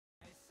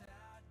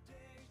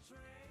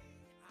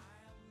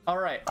All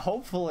right,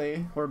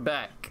 hopefully we're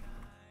back.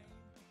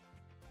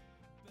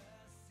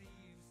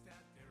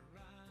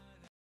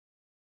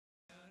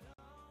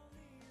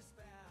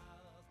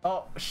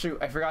 Oh shoot,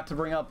 I forgot to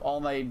bring up all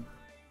my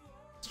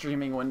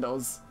streaming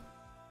windows.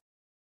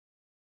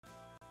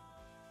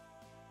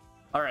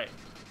 All right.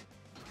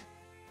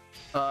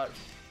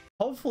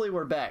 Hopefully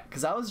we're back,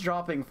 because I was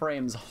dropping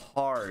frames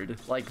hard,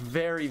 like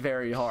very,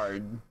 very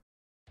hard.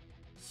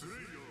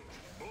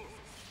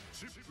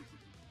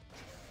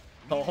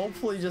 So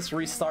hopefully just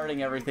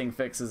restarting everything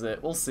fixes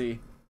it. We'll see.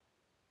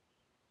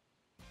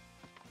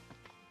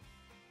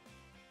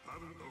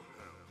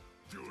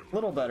 A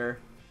little better.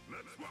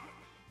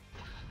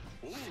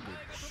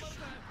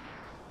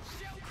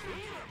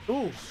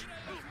 Ooh.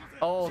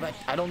 Oh, that,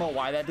 I don't know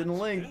why that didn't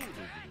link.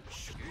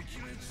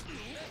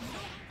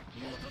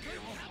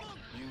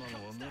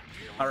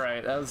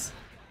 Alright, that was...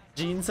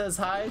 Jean says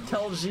hi.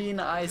 Tell Jean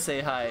I say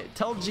hi.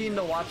 Tell Jean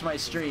to watch my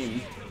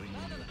stream.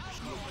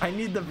 I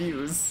need the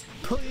views.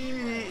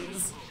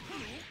 Please!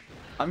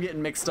 I'm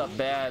getting mixed up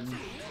bad.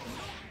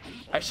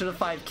 I should have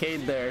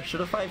 5K'd there. Should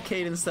have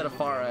 5K'd instead of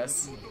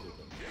FARS.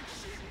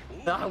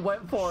 I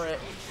went for it.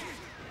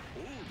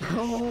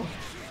 Oh.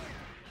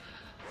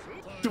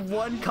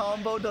 One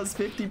combo does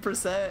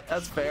 50%?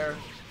 That's fair.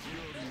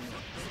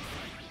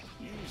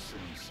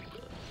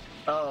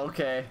 Oh,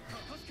 okay.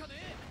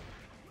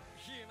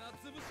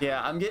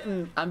 Yeah, I'm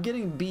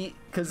getting beat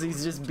because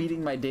he's just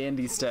beating my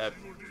dandy step.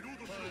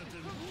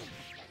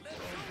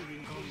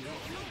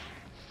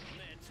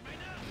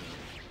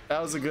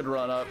 That was a good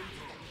run up.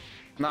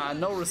 Nah,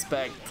 no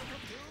respect.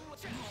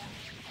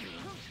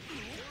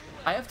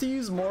 I have to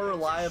use more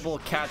reliable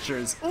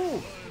catchers.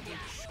 Ooh!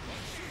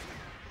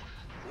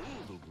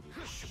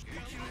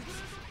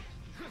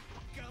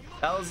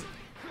 That was...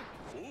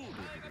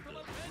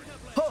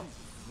 Huh.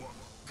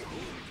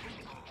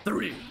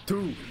 3,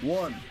 2,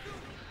 1.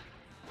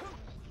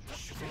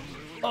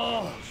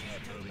 Oh!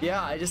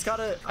 Yeah, I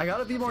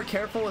gotta be more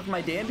careful with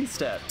my dandy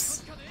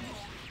steps.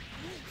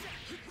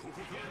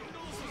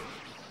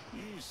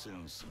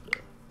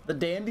 The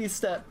dandy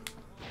step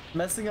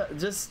messing up,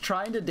 just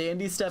trying to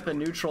dandy step in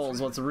neutral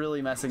is what's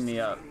really messing me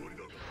up.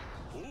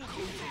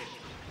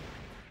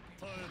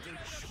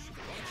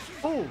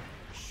 Ooh!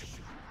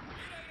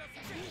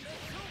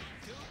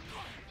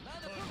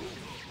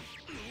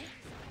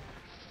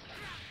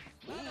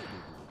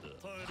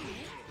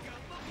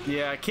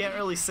 Yeah, I can't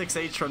really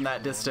 6H from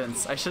that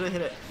distance. I should have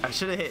hit it. I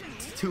should have hit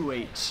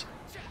 2H.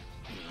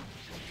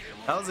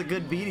 That was a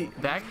good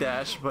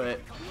backdash, but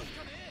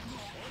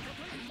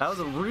that was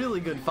a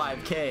really good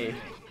 5K.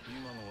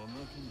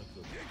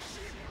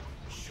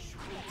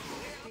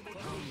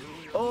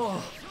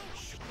 Oh.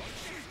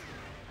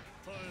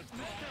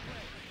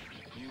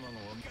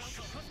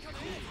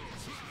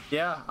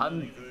 Yeah,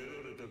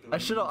 I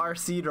should have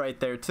RC'd right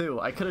there too.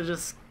 I could have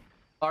just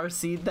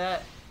RC'd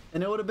that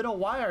and it would have been a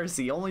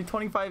YRC, only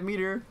 25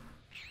 meter.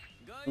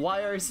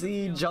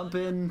 YRC, jump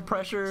in,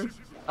 pressure.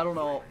 I don't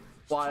know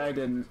why I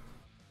didn't.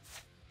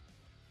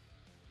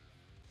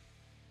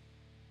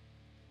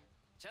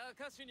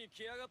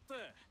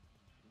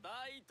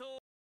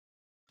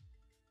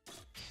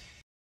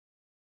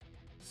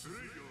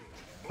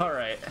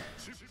 Alright.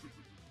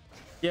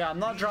 Yeah, I'm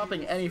not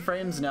dropping any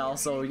frames now,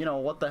 so you know,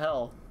 what the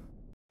hell.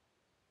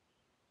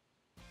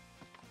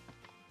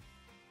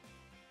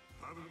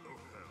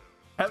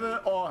 Heaven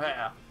or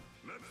hell.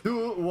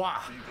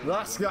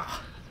 Let's go.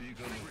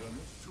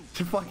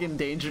 Fucking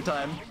danger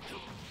time.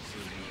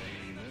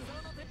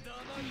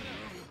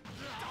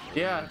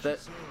 Yeah, that...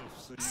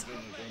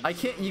 I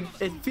can't,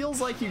 it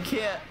feels like you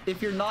can't, if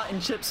you're not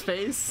in Chip's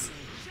face.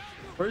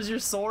 Where's your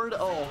sword?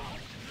 Oh.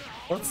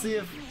 Let's see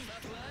if...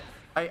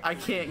 I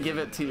can't give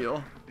it to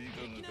you.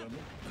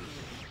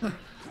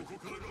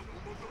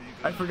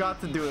 I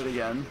forgot to do it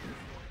again.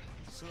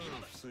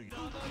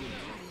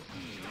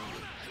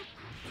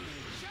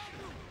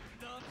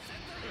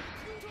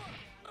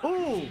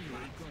 Ooh!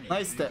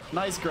 Nice step,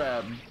 nice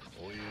grab.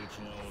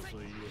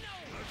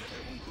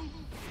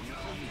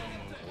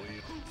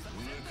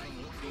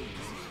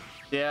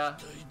 Yeah.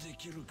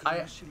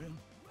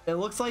 It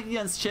looks like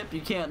against Chip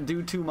you can't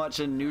do too much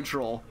in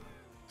neutral.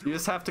 You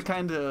just have to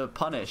kind of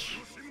punish.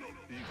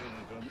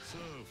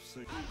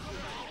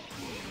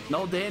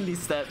 No dandy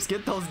steps.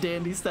 Get those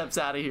dandy steps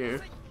out of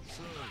here.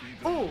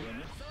 Ooh!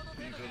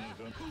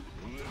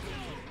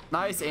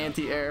 Nice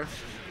anti-air.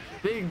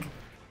 Big.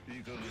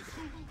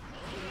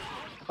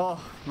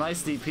 Oh,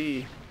 nice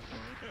DP.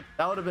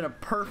 That would have been a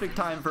perfect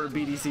time for a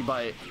BDC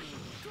bite.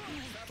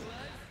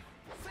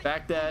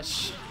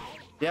 Backdash.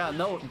 Yeah,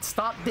 no,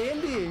 stop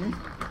dandying.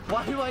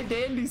 Why do I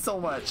dandy so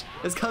much?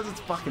 It's because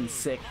it's fucking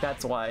sick.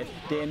 That's why.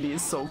 Dandy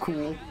is so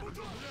cool.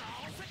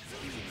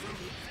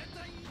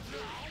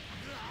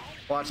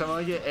 Watch, I'm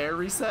gonna get air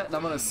reset and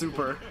I'm gonna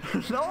super.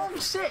 No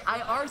shit, I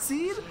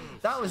RC'd?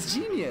 That was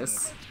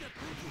genius.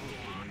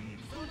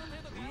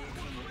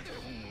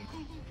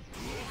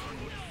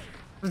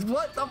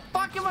 What the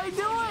fuck am I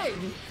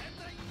doing?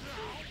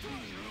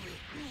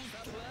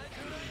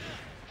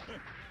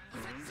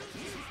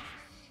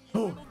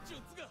 Oh.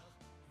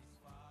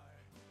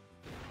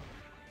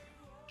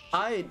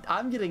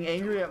 I'm getting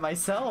angry at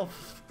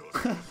myself.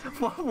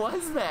 What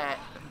was that?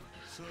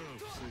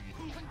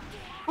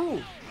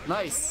 Ooh,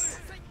 nice.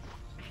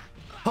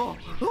 Oh,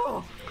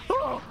 oh,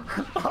 oh,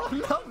 oh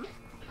no.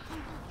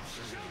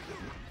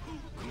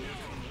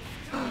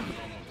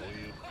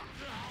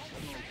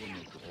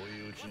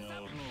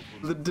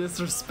 The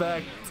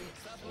disrespect.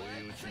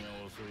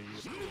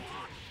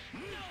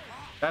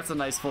 That's a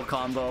nice full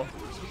combo.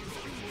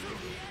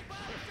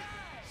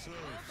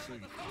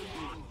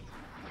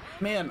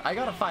 Man, I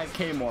got a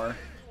 5K more.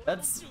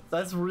 That's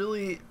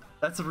really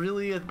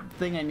a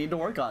thing I need to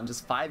work on.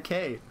 Just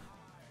 5K.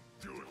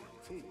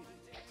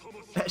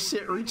 That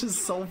shit reaches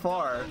so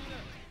far.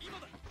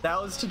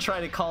 That was to try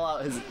to call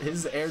out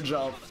his air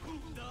jump.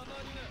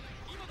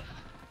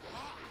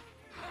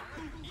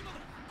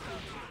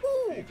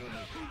 Ooh.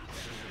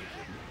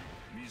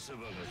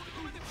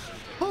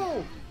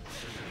 Oh!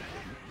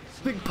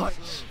 Big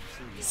punch.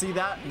 See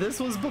that? This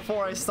was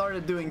before I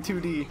started doing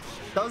 2D.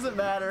 Doesn't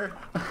matter.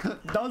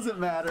 Doesn't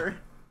matter.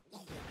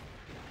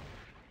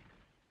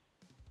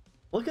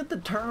 Look at the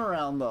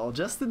turnaround though.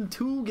 Just in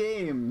 2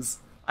 games.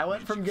 I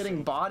went from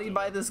getting bodied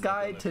by this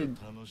guy to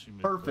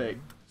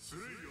perfect.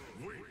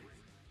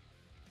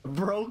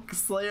 Broke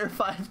Slayer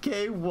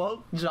 5K,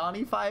 woke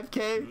Johnny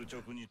 5K.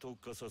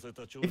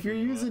 If you're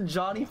using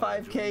Johnny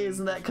 5K,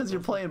 isn't that because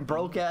you're playing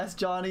broke ass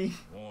Johnny?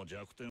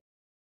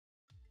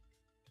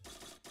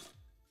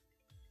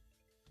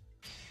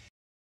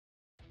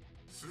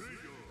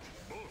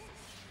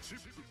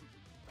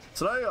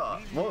 Slayer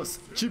vs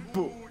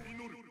Chippu.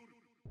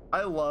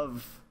 I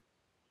love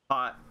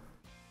Hot.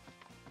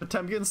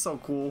 Potemkin's so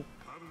cool.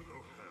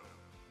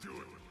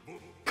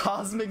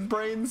 Cosmic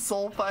Brain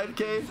Soul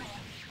 5K.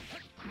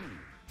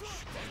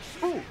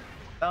 Ooh,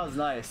 that was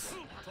nice.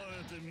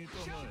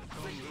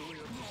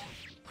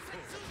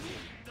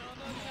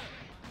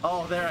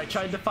 Oh, there, I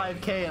tried to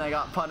 5K and I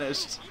got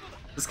punished.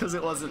 Just because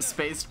it wasn't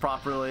spaced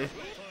properly.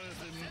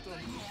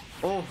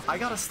 Oh, I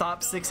gotta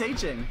stop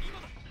 6Hing.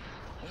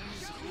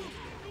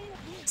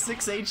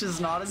 6H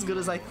is not as good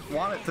as I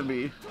want it to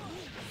be.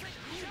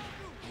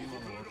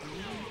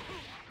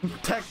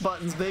 Tech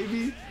buttons,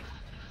 baby.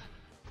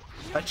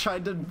 I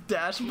tried to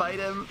dash bite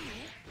him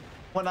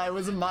when I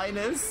was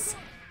minus.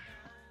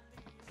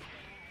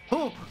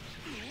 Oh!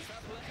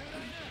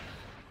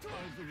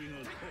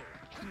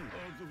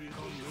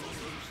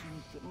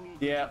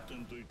 Yeah.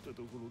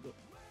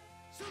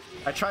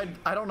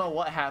 I don't know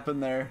what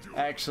happened there,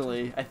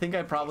 actually. I think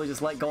I probably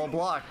just let go of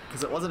block,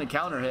 because it wasn't a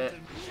counter hit.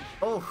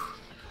 Oh!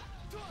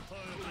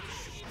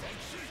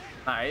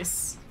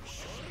 Nice.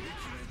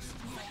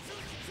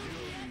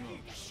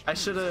 I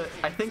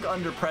think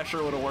under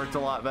pressure would have worked a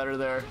lot better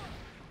there.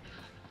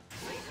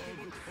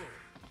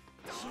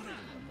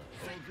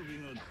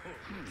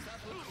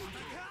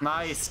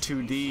 Nice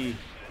 2D.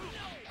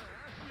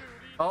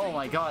 Oh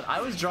my god,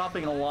 I was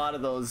dropping a lot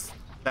of those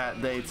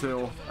that day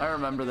too. I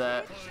remember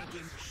that.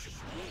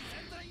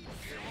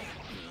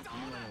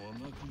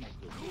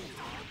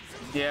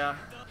 Yeah.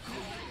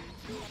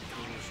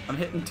 I'm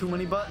hitting too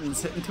many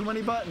buttons, hitting too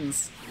many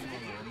buttons.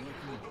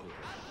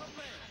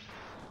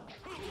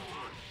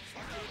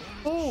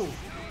 Ooh!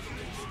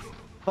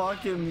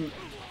 Fucking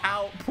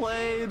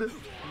outplayed.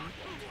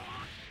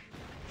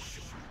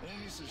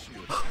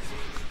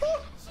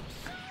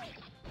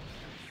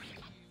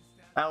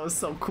 That was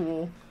so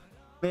cool.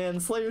 Man,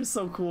 Slayer's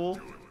so cool.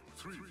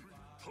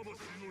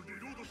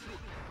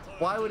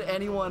 Why would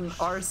anyone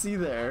RC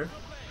there?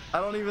 I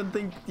don't even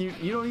think you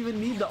don't even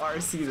need the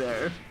RC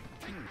there.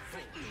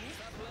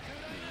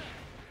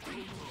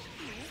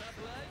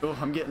 Oh,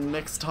 I'm getting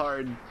mixed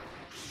hard.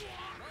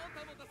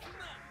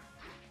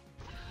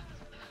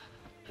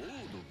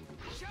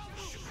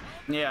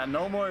 Yeah,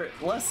 no more,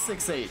 less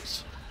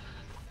 6H.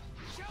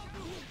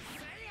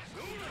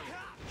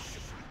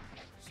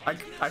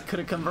 I could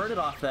have converted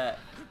off that.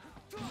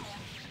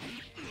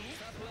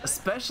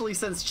 Especially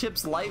since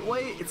Chip's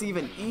lightweight, it's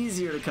even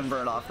easier to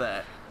convert off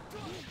that.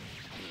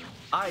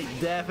 I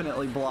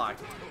definitely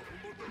blocked.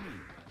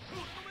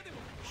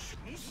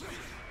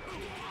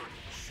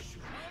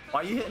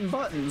 Why are you hitting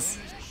buttons?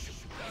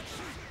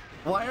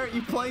 Why aren't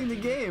you playing the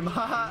game?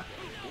 Haha.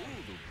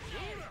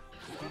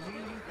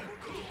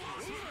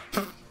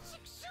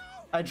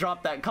 I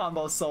dropped that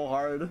combo so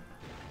hard.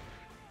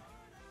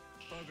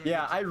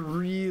 Yeah, I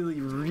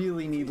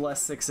really need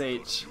less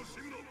 6H.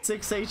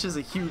 6H is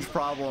a huge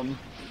problem.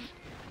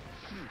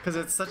 Because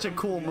it's such a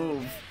cool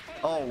move.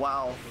 Oh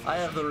wow, I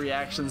have the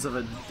reactions of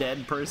a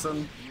dead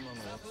person.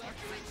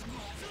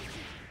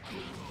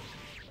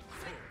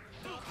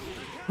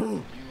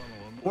 Ooh,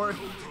 work.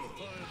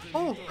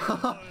 Oh!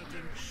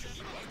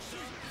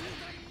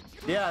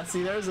 Yeah,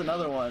 see, there's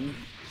another one.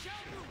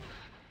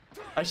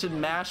 I should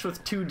mash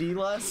with 2D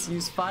less,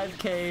 use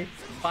 5K,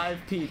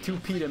 5P,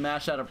 2P to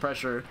mash out of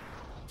pressure.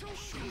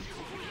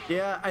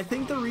 Yeah, I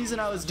think the reason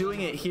I was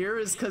doing it here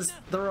is because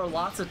there were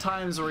lots of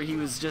times where he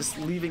was just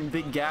leaving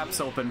big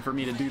gaps open for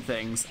me to do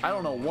things. I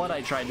don't know what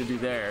I tried to do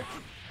there.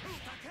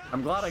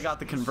 I'm glad I got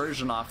the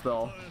conversion off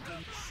though.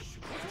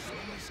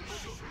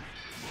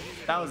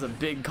 That was a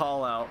big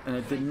call out, and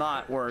it did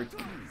not work.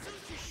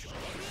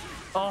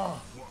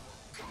 Oh.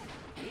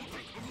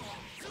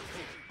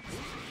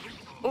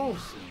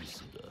 Oof.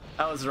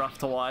 That was rough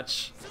to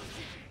watch.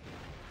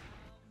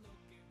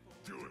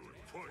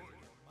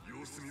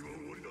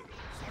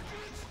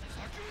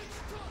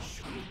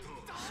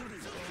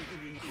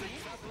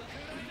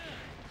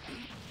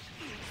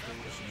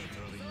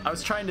 I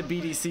was trying to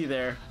BDC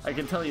there, I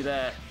can tell you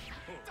that.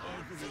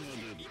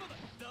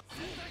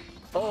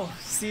 Oh,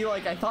 see,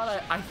 like I thought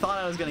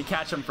I was gonna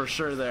catch him for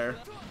sure there.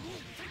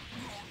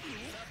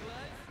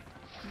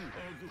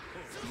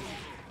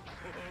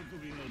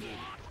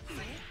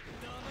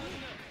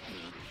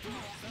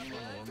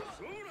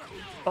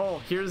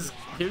 Oh, here's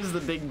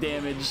the big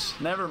damage.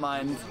 Never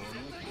mind.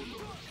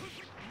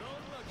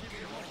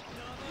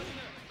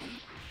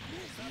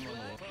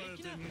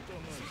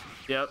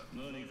 Yep.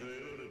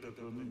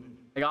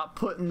 I got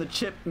put in the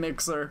chip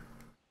mixer.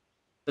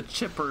 The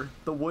chipper.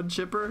 The wood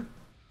chipper?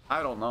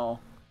 I don't know.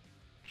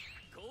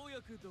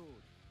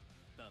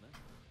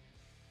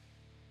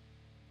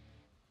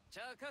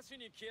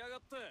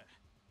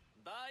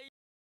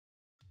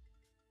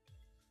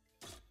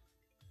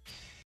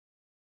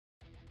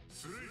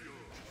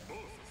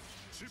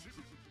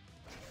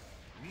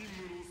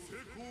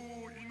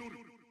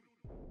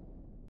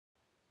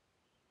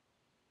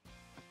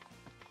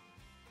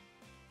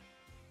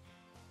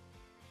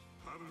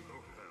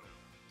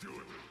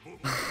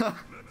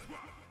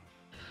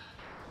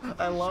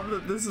 I love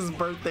that this is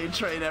birthday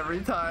train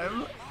every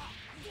time.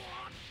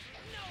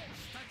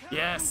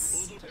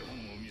 Yes.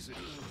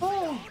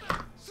 Oh,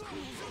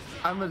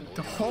 I'm a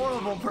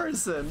horrible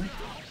person.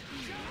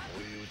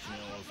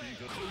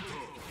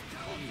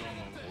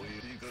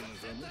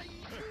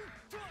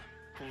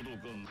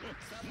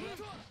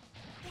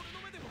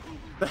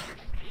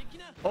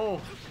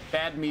 Oh,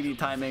 bad meaty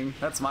timing.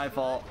 That's my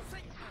fault.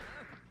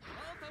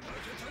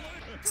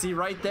 See,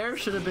 right there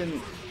should have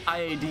been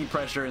IAD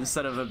pressure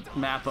instead of a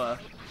Mappa.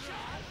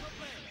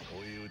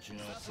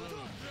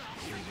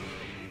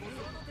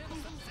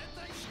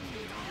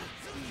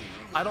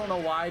 I don't know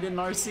why I didn't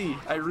RC.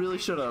 I really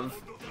should have.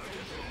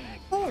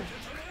 Oh.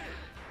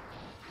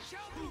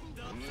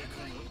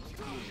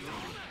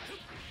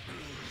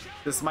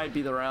 This might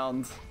be the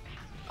round.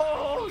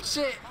 Oh,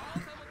 shit.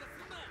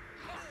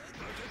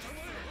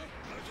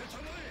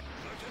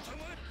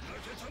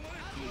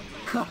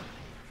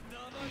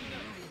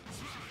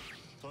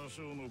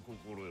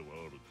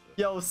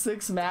 Yo,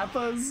 6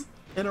 Mappas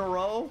in a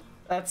row?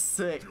 That's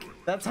sick.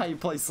 That's how you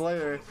play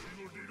Slayer.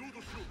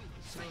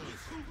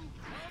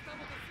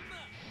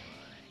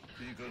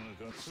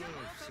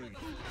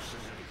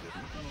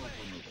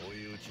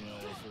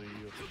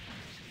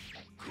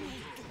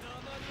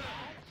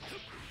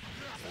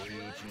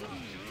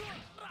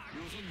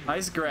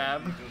 Nice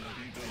grab.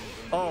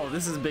 Oh,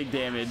 this is big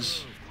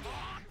damage.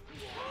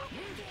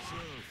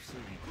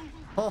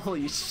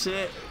 Holy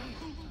shit.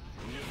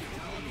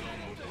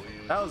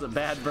 That was a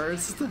bad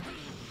burst.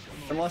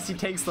 Unless he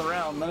takes the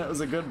round, then it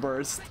was a good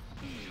burst.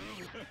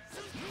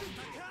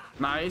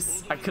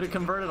 Nice. I could have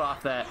converted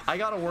off that. I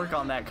gotta work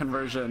on that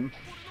conversion.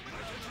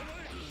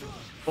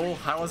 Oh,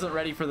 I wasn't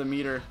ready for the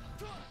meter.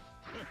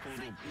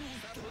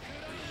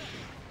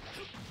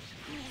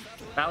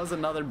 That was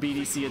another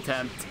BDC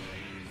attempt.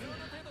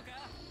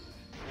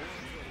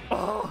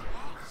 Oh,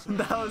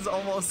 that was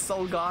almost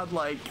so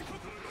godlike.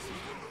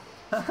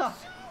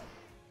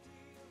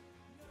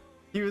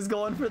 He was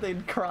going for the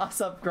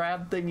cross-up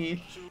grab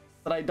thingy,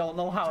 but I don't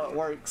know how it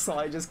works, so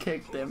I just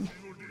kicked him.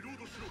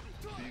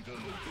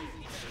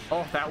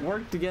 Oh, that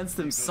worked against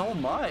him so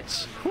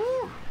much.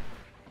 Whew.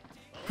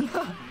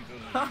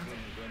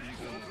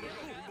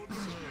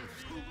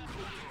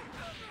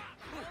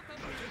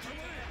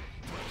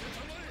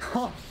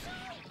 Oh.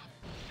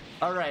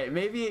 Alright,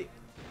 maybe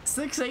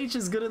 6H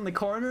is good in the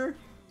corner,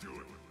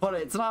 but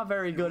it's not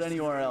very good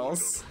anywhere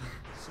else.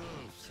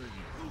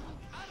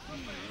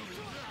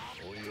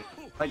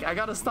 Like, I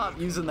gotta stop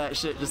using that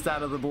shit just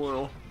out of the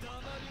blue.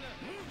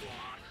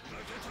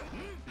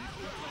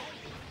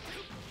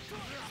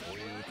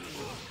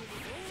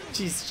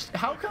 Jeez,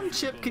 how come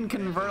Chip can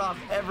convert off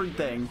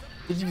everything?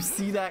 Did you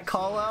see that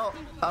call out?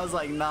 I was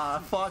like, nah,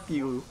 fuck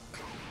you.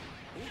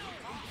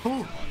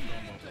 Ooh.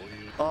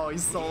 Oh,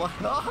 he's so low.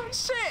 Oh,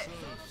 shit!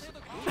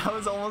 That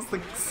was almost the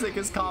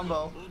sickest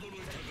combo.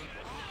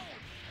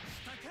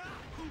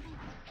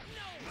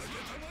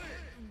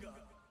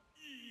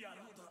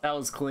 That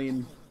was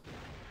clean.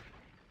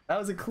 That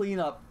was a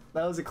cleanup.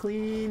 That was a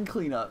clean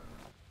cleanup.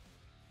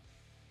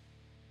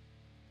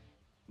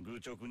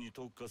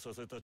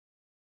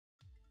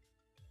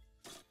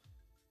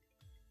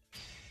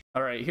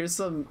 Alright, here's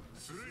some...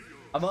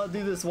 I'm gonna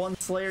do this one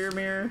Slayer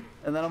mirror,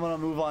 and then I'm gonna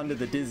move on to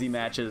the Dizzy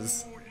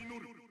matches.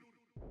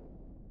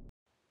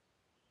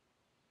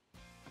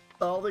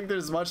 I don't think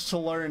there's much to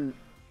learn,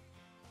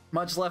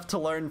 much left to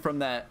learn from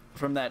that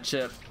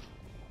chip.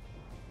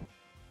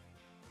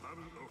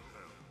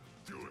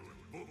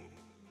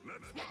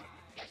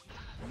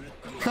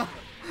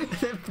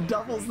 It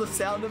doubles the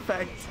sound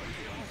effect.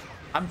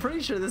 I'm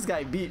pretty sure this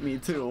guy beat me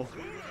too.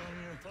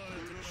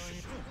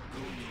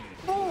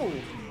 Ooh!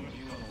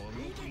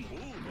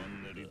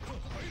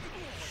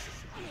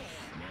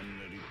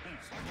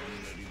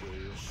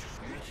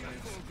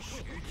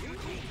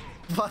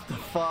 What the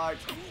fuck?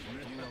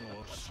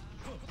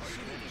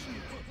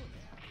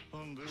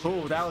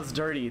 Oh, that was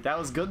dirty. That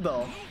was good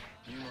though.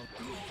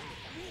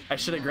 I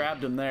should have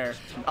grabbed him there.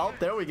 Oh,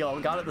 there we go.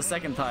 Got it the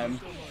second time.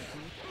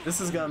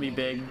 This is gonna be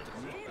big.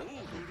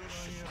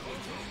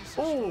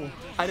 Oh,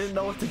 I didn't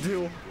know what to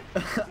do.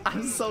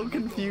 I'm so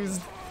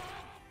confused.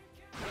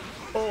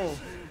 Oh,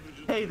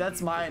 hey,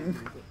 that's mine.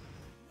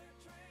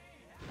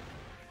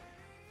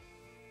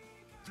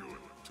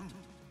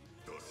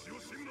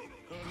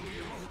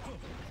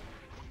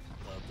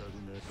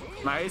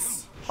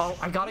 Nice. Oh,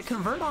 I gotta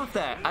convert off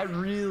that. I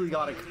really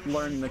gotta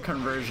learn the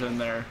conversion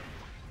there.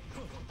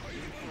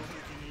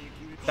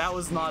 That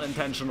was not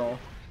intentional.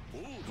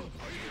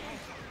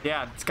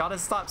 Yeah, it's gotta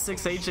stop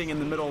 6Hing in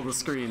the middle of the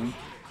screen.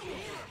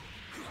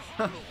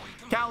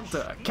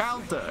 Counter,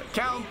 counter,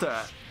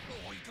 counter.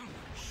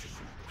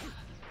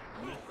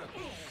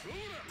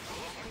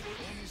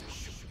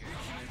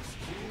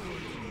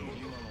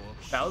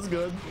 That was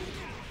good.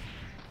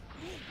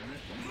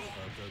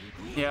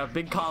 Yeah,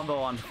 big combo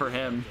on for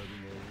him.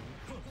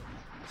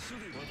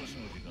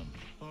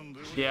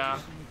 Yeah.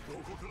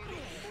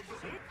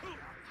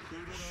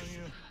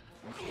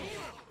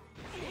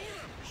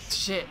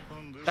 Shit.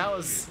 That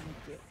was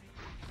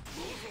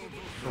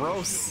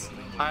gross.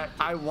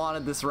 I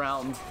wanted this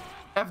round.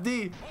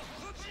 FD.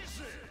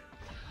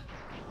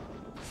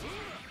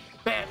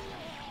 Bam.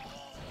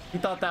 He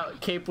thought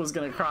that cape was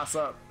gonna cross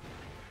up.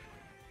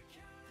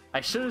 I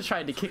should have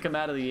tried to kick him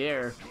out of the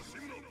air.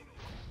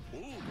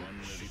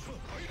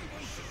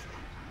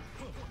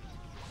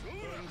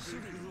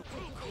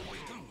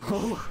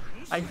 Oh,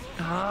 I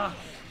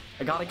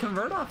gotta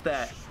convert off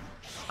that.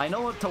 I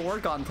know what to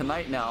work on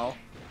tonight now.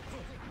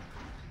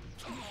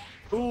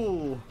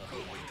 Ooh.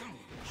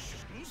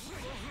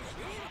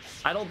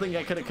 I don't think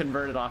I could have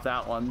converted off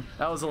that one.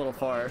 That was a little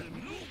far.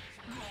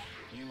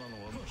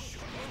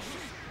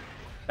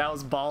 That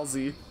was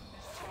ballsy.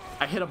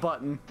 I hit a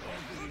button.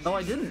 No,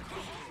 I didn't.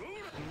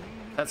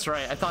 That's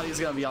right. I thought he was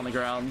gonna be on the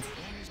ground.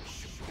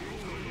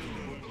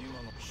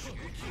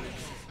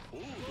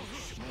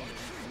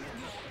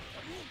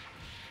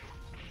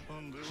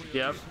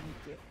 Yep.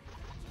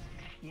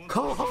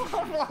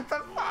 What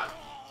the fuck?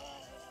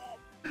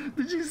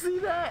 Did you see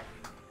that?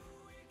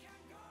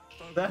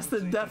 That's the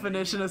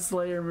definition of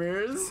Slayer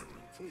mirrors.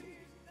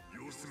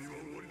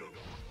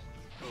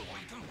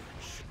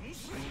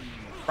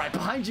 Right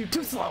behind you,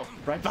 too slow.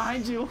 Right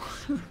behind you.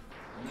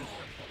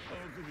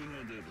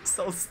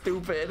 So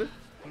stupid.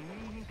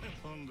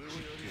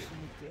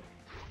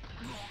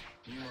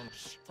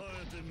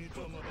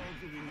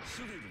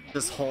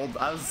 Just hold.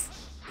 I was.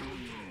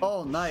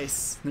 Oh,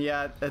 nice.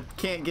 Yeah, I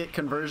can't get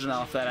conversion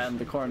off that end of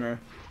the corner.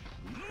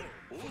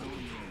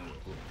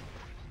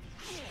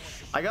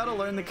 I gotta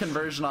learn the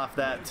conversion off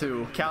that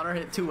too. Counter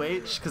hit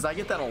 2H, because I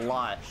get that a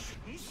lot.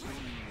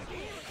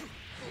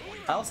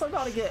 I also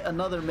gotta get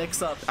another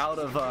mix-up out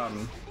of,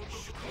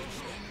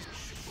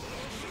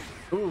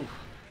 Ooh,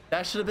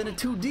 that should have been a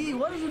 2D.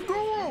 What are you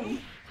doing?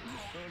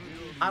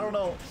 I don't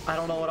know. I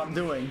don't know what I'm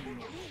doing.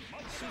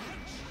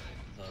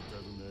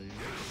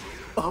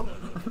 Oh,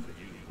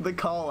 the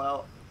call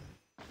out.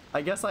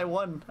 I guess I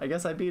won. I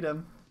guess I beat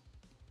him.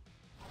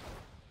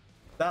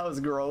 That was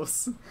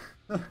gross.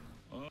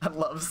 I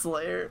love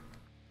Slayer.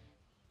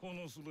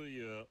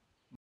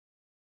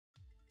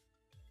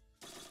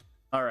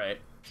 Alright.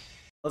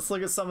 Let's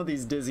look at some of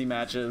these Dizzy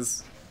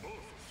matches.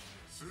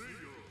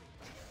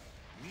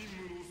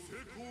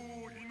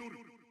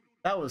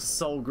 That was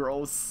so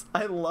gross.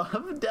 I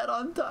love Dead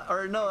on Time.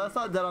 Or no, that's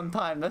not Dead on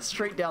Time. That's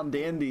straight down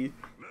Dandy.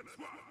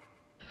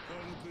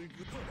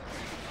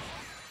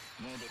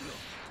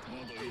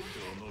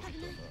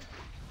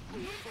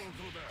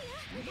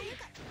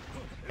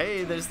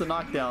 Hey, there's the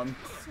knockdown.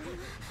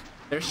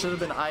 There should have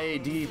been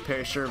IAD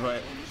pressure,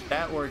 but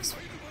that works.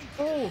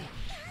 Oh!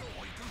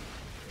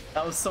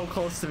 That was so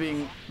close to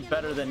being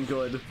better than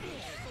good.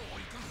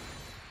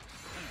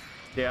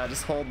 Yeah,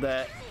 just hold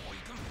that.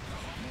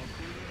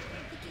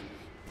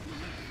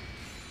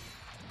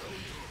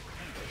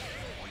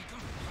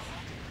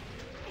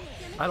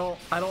 I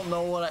don't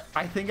know what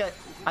I think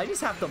I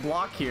just have to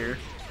block here.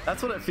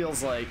 That's what it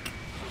feels like.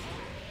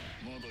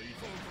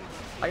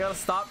 I gotta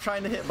stop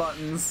trying to hit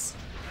buttons.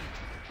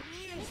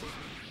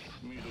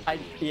 I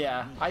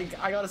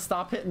gotta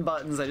stop hitting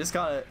buttons. I just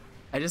gotta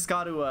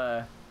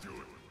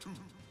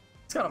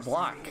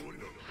block.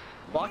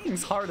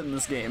 Blocking's hard in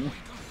this game.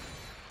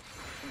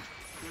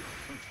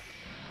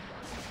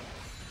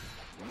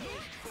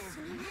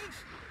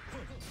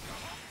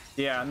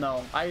 Yeah,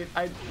 no, I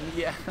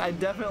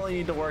definitely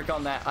need to work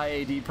on that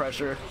IAD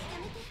pressure.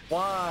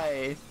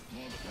 Why?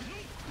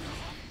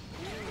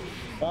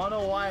 Wanna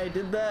know why I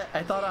did that?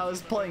 I thought I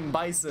was playing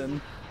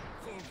Bison,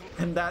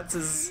 and that's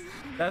his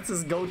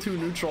go-to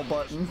neutral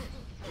button.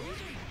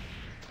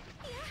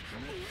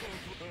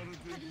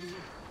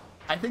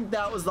 I think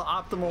that was the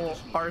optimal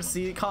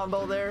RC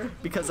combo there,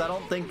 because I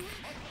don't think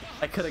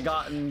I could have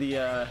gotten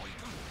the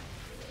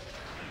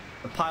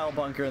pile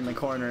bunker in the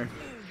corner.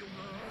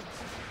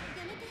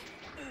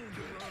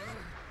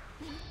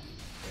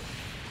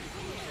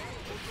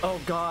 Oh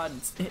god,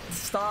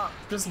 stop,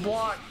 just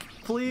block,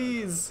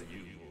 please.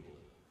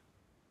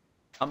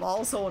 I'm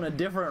also in a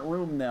different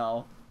room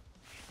now.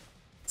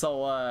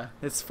 So,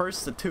 it's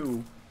first to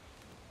 2.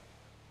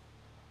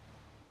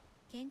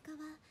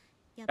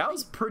 That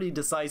was pretty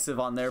decisive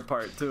on their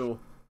part, too.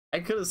 I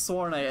could have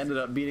sworn I ended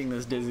up beating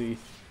this Dizzy.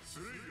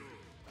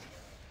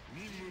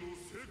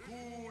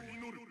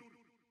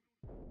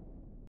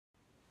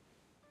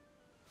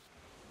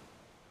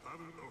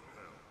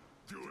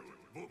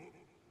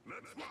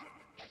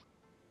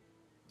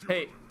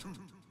 Hey,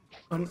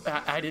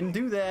 I didn't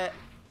do that.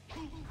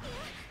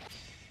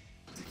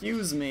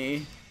 Excuse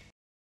me.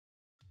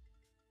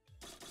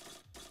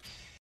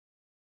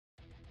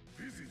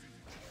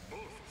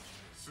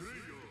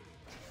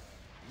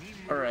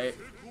 Alright,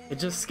 it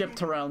just skipped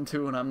to round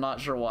 2 and I'm not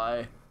sure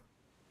why.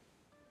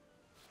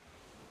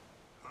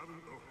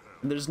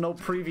 And there's no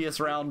previous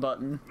round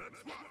button.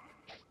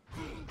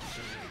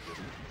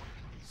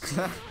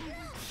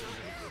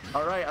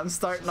 Alright, I'm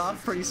starting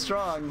off pretty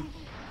strong.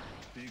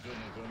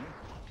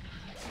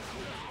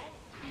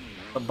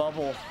 The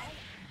bubble.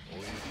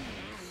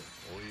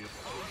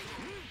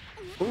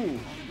 Ooh.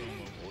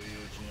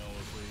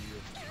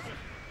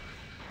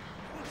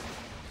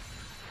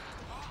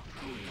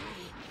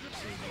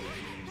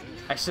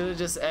 I should have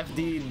just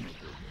FD'd.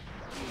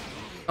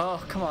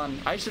 Oh, come on.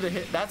 I should have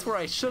hit. That's where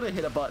I should have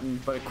hit a button,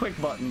 but a quick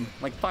button.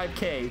 Like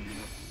 5K.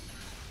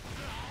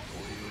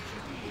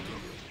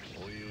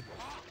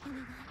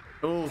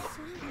 Ooh.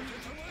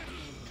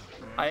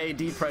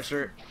 IAD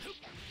pressure.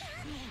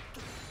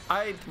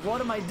 What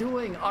am I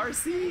doing?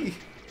 RC!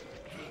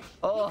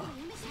 Oh.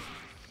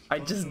 I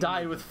just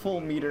died with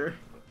full meter.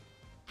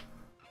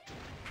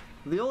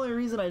 The only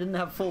reason I didn't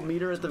have full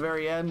meter at the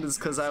very end is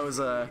because I was,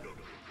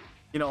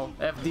 you know,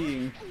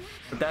 FDing.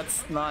 But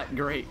that's not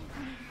great.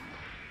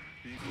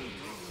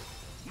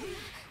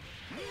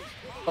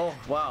 Oh,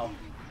 wow.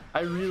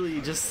 I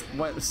really just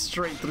went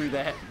straight through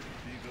that.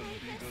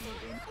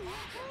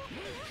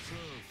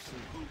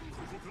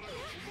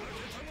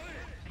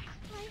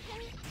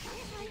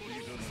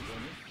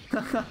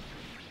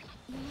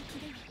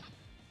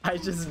 I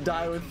just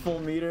die with full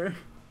meter.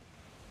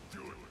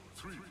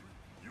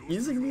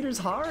 Using meter's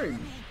hard.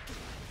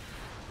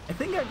 I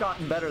think I've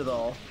gotten better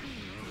though.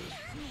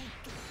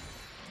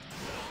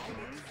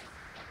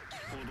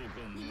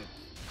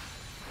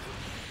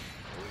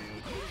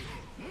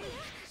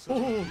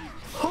 Oh,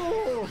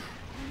 oh!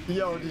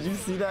 Yo, did you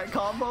see that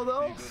combo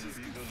though?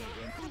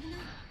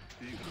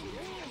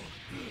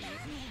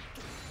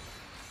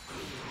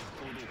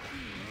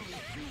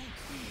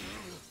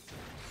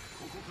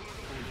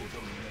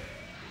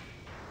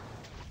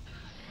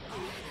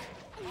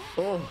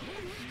 Oh,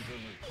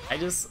 I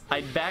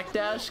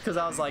backdashed because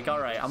I was like, all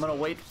right, I'm gonna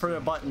wait for the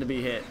button to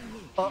be hit.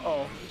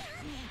 Uh-oh.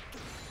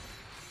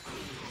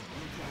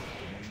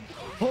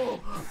 Oh.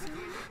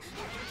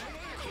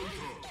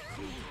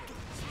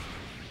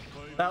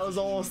 That was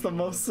almost the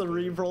most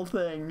cerebral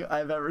thing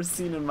I've ever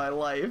seen in my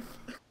life.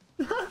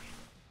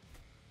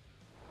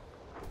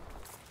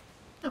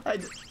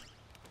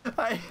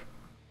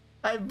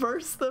 I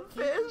burst the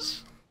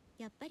fish.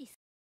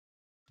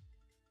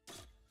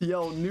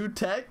 Yo, new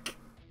tech.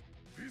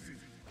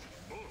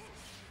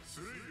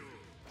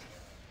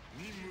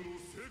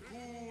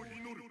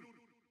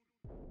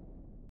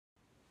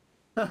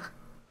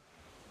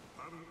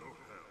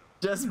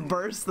 Just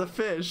burst the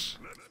fish.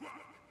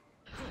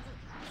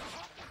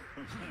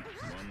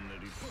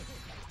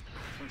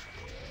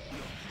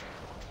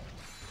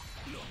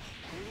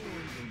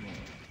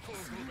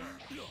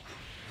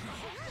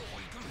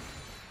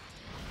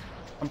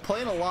 I'm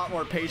playing a lot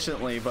more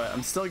patiently, but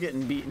I'm still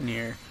getting beaten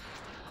here.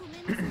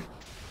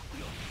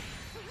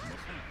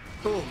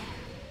 Ooh,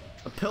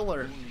 a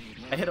pillar.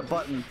 I hit a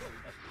button.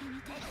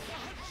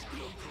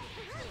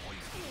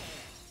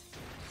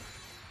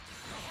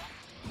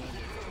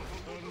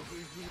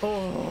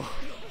 Oh.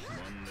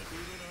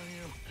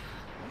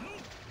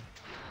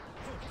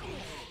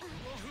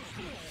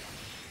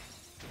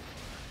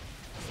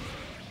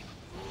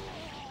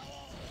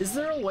 Is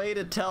there a way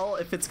to tell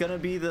if it's gonna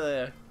be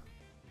the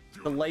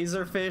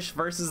laser fish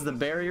versus the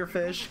barrier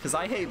fish? Because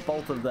I hate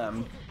both of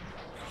them.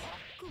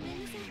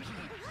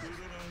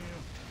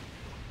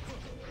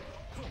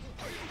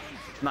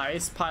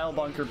 Nice pile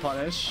bunker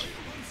punish.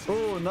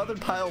 Ooh, another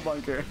pile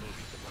bunker.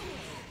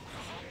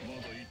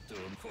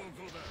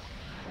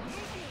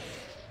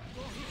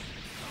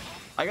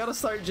 I gotta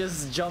start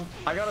just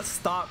I gotta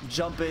stop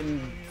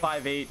jumping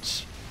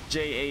 5H,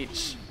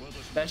 JH.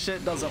 That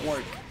shit doesn't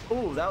work.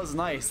 Ooh, that was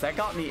nice. That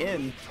got me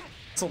in.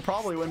 This will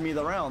probably win me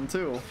the round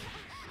too.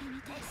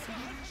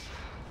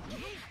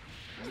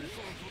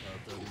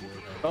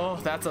 Oh,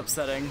 that's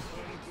upsetting.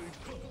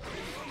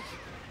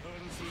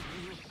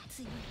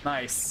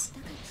 Nice.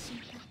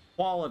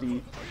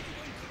 Quality.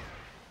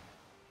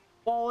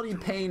 Quality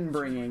pain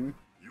bringing.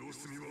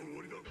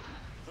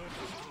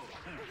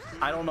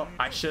 I don't know.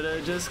 I should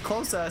have just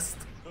closest.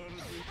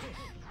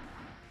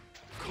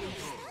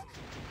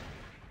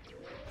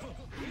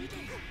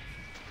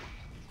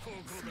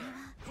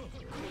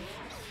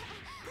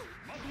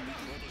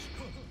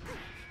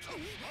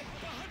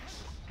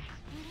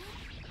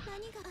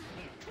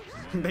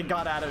 They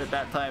got out of it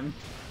that time.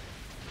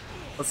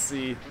 Let's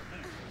see.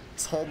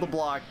 Just hold the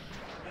block.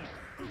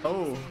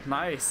 Oh,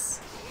 nice.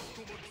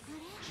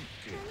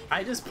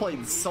 I just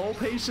played so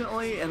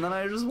patiently and then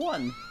I just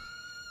won.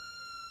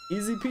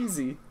 Easy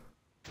peasy.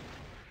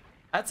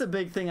 That's a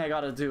big thing I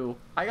gotta do.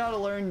 I gotta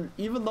learn,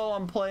 even though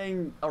I'm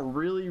playing a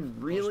really,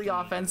 really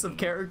offensive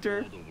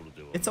character,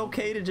 it's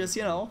okay to just,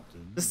 you know,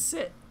 just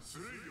sit.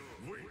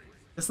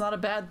 It's not a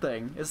bad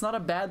thing. It's not a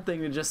bad thing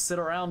to just sit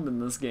around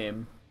in this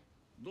game.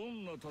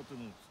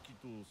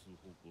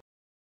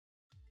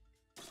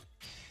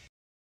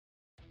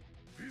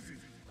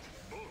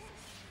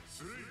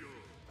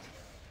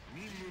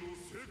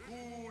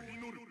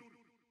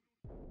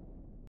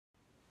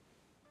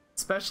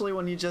 Especially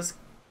when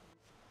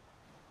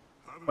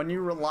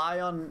you rely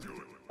on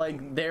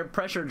like their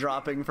pressure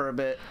dropping for a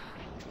bit.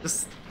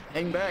 Just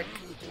hang back.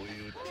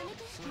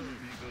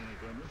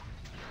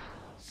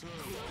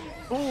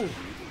 Ooh.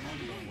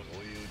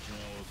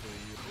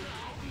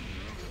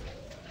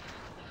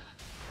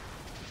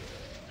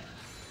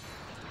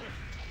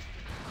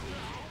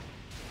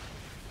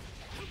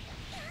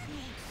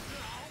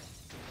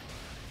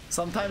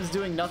 Sometimes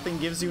doing nothing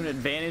gives you an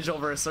advantage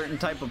over a certain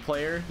type of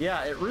player.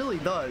 Yeah, it really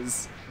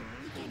does.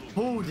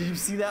 Oh, did you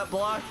see that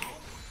block?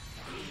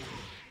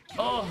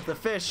 Oh, the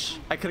fish.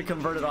 I could have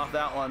converted off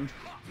that one.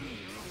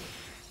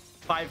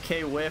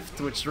 5K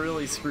whiffed, which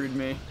really screwed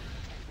me.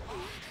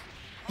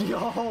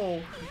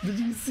 Yo, did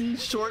you see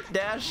short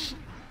dash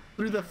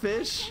through the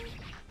fish?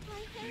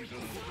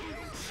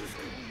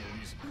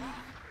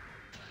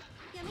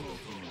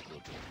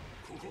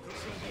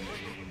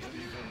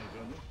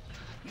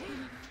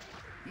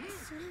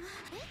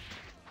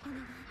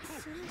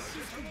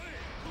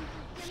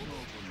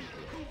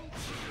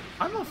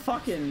 I'm a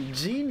fucking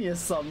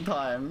genius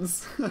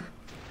sometimes.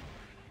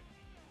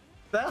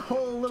 That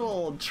whole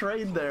little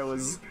trade there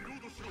was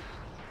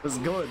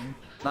good.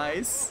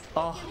 Nice.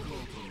 Oh.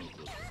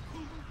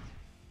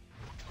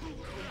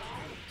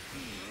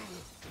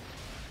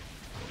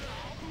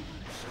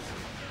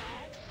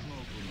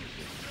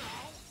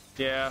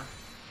 Yeah.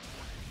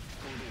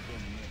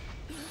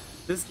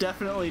 This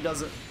definitely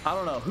doesn't, I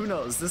don't know, who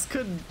knows?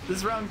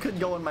 This round could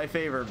go in my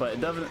favor, but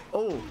it doesn't.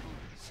 Oh.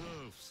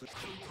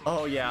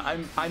 Oh yeah,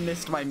 I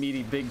missed my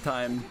meaty big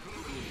time.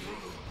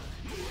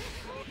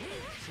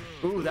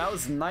 Ooh, that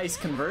was nice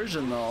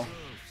conversion though.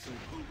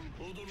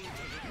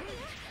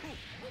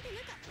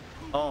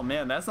 Oh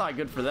man, that's not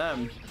good for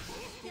them.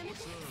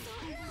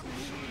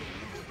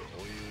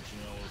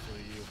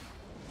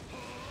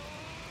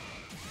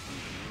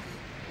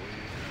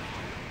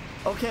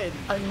 Okay,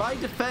 in my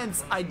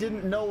defense, I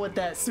didn't know what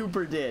that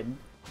super did.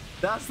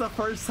 That's the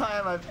first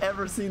time I've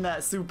ever seen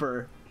that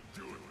super.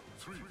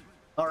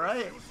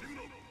 Alright.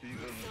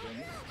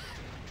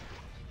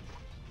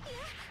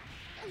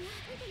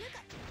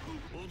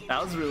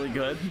 That was really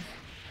good.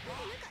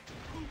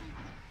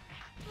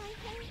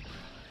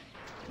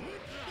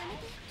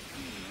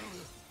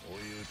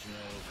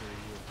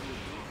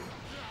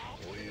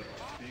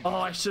 Oh,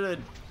 I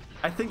should.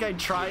 I think I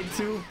tried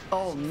to.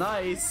 Oh,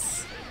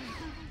 nice.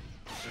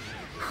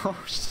 Oh,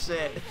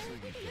 shit.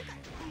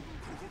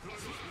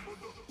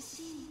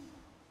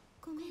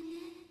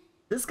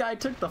 This guy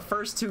took the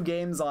first 2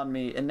 games on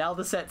me, and now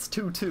the set's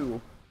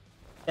 2-2.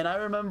 And I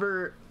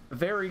remember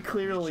very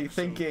clearly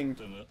thinking,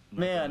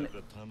 man,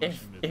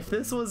 if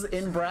this was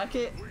in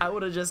bracket, I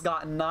would have just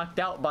gotten knocked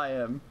out by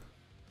him.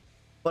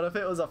 But if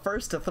it was a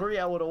 1st to 3,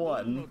 I would have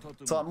won.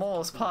 So I'm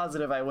almost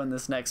positive I win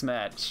this next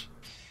match.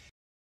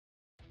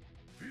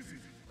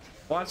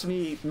 Watch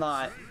me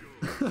not.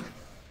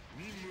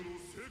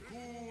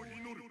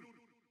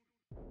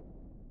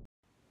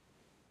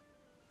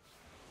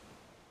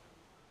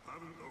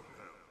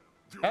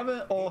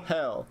 Heaven or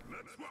hell.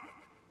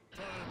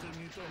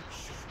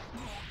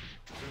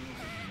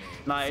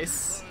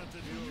 Nice.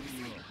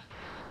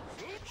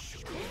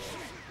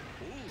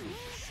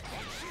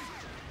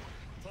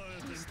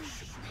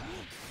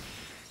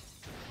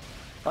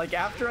 Like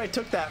after I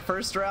took that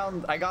first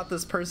round, I got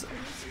this person.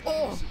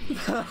 Oh,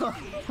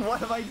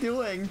 what am I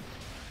doing?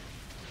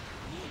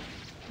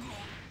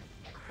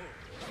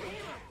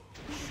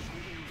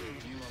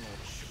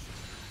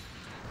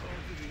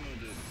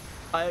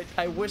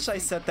 I wish I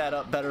set that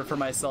up better for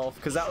myself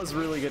because that was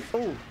really good.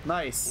 Oh,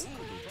 nice.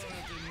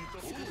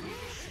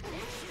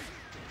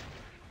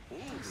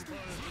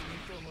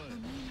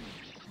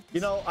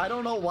 You know, I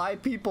don't know why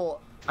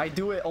I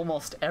do it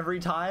almost every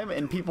time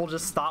and people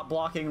just stop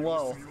blocking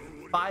low.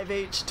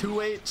 5H,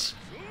 2H,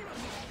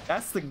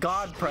 that's the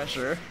god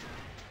pressure.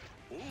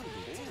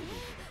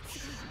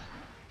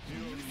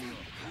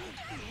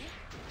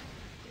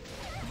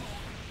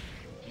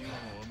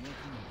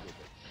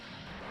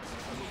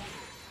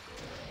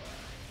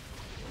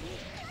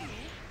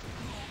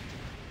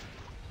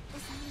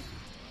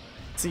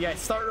 See, I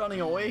start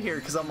running away here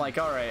because I'm like,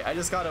 alright, I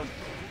just gotta...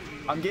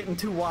 I'm getting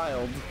too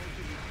wild.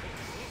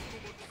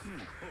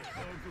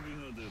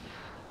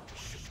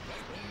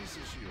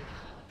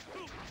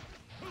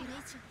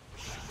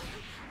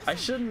 I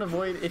shouldn't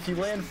avoid... If you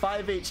land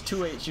 5H,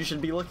 2H, you should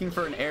be looking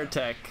for an air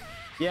tech.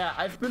 Yeah,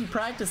 I've been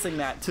practicing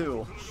that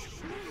too.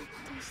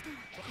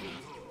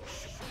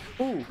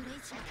 Ooh.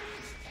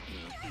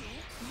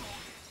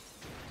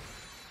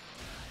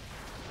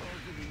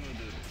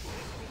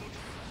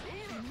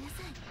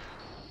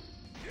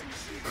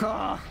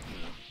 Ah.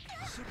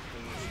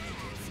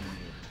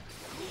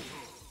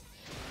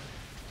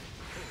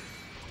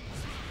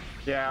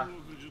 Yeah.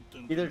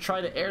 Either try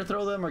to air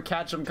throw them or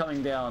catch them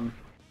coming down.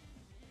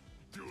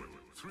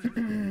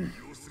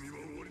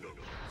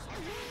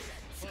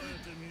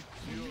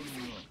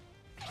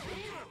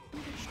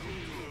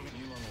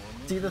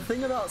 See, the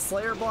thing about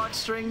Slayer block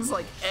strings,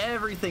 like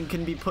everything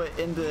can be put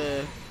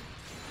into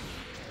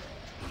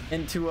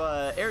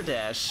air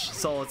dash,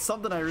 so it's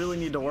something I really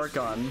need to work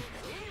on.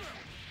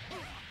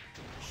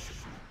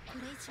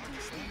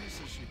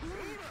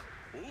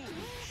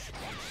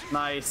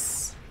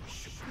 Nice.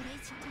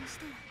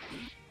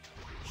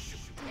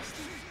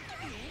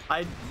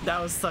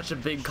 That was such a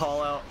big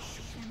call out.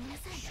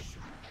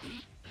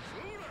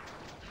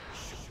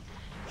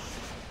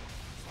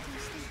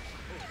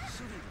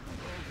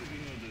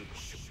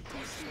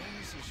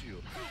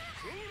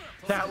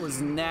 That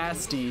was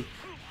nasty.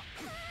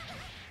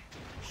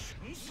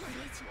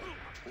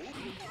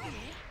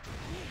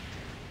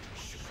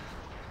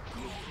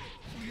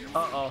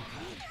 Uh-oh.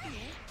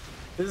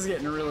 This is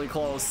getting really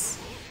close.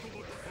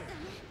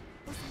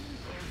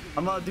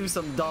 I'm gonna do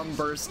some dumb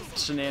burst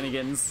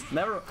shenanigans.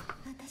 Never...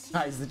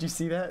 Guys, did you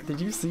see that? Did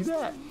you see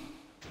that?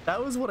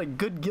 That was what a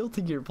good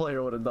Guilty Gear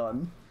player would have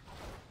done.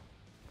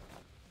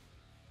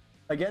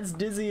 Against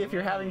Dizzy, if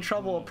you're having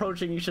trouble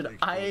approaching, you should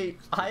IAD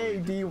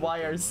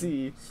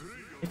YRC.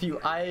 If you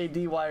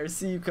IAD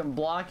YRC, you can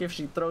block if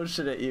she throws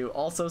shit at you.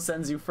 Also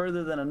sends you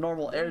further than a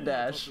normal air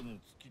dash,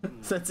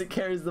 since it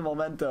carries the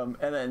momentum.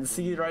 And then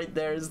see right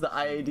there's the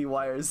IAD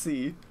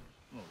YRC.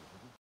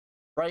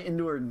 Right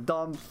into her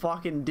dumb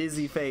fucking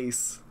Dizzy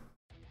face.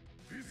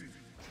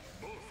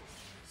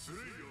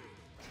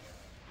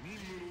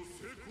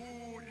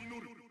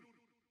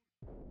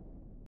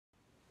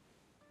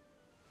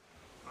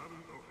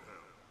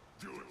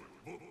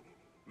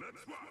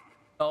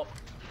 Oh.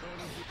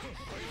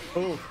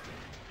 Ooh.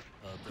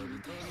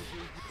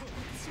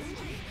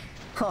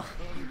 Huh.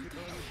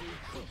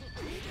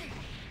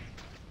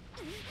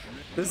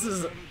 This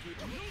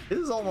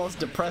is almost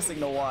depressing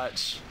to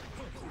watch.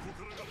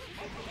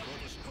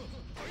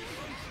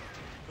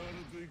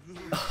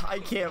 I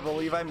can't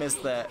believe I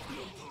missed that.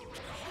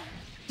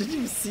 Did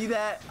you see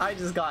that? I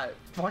just got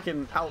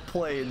fucking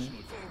outplayed.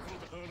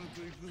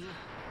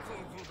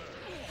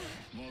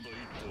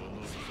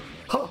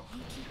 Huh.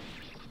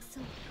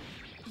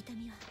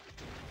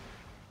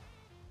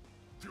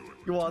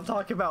 You want to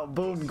talk about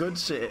boom good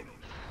shit?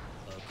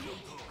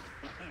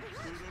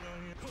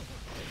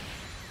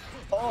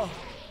 Oh,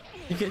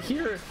 you could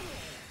hear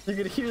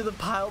the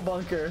pile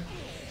bunker.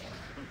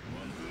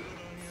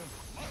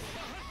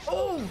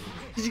 Oh,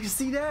 did you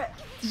see that?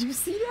 Did you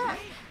see that?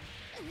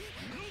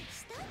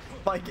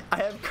 Like, I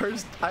have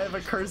a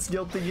cursed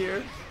Guilty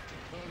Gear.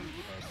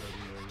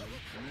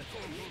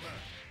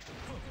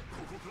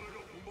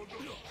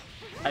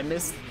 I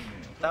missed.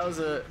 That was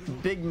a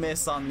big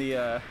miss on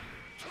the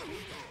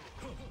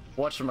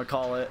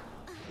whatchamacallit.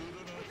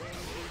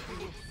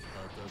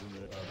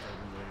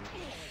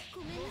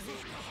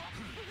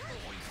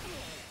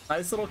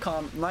 Nice little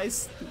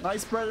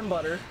nice bread and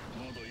butter.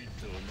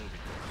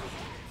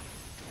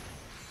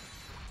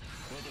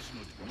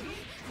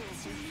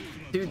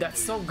 Dude,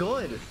 that's so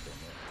good.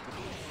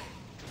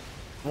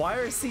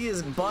 YRC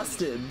is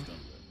busted.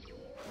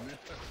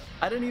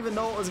 I didn't even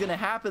know what was gonna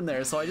happen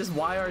there, so I just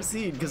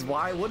YRC'd, because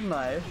why wouldn't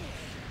I?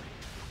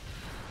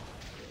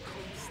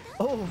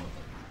 Oh!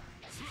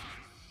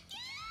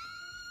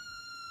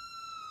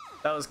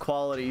 That was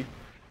quality.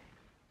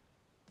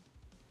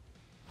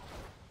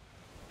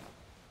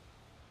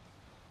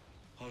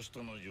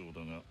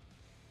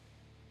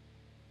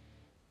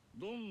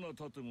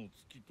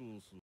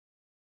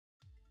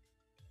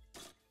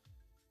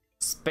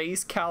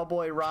 Space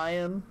Cowboy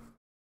Ryan.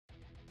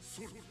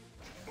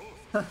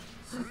 And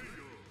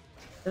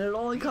it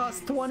only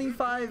costs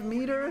 25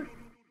 meter?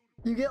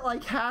 You get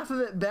like half of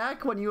it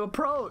back when you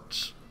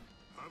approach.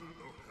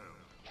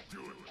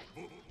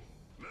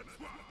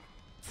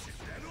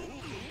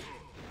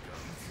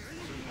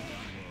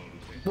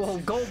 Whoa,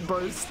 gold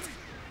burst.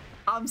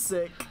 I'm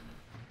sick.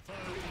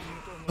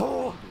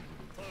 Oh.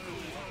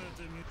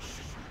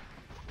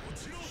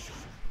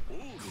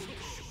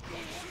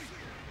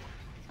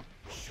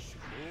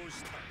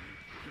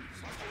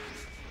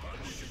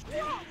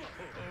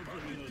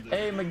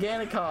 Hey,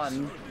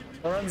 Meganicon,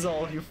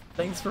 Lorenzo,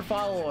 thanks for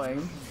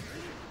following.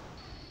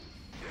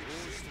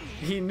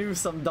 He knew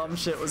some dumb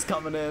shit was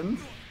coming in.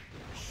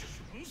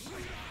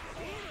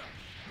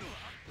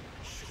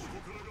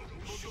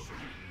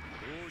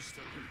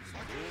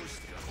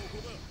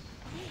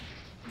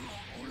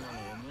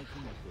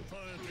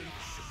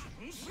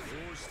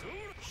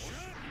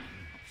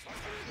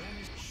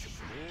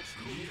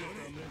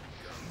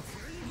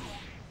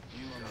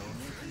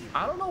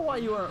 I don't know why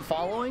you weren't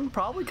following.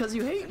 Probably because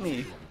you hate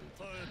me.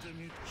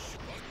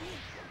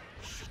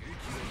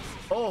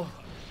 Oh,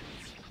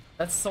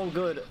 that's so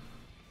good.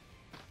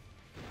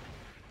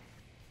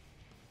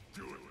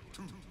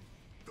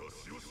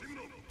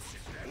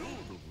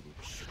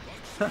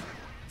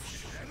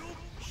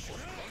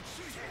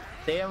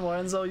 Damn,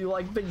 Lorenzo, you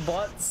like big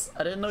butts?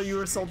 I didn't know you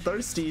were so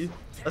thirsty.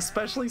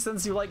 Especially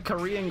since you like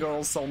Korean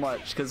girls so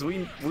much. Because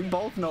we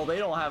both know they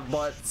don't have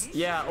butts.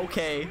 Yeah,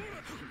 okay.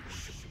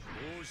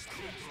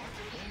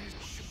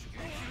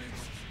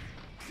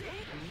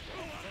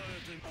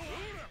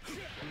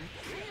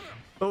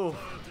 Oh,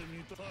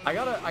 I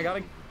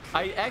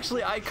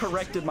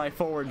corrected my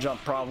forward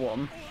jump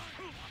problem.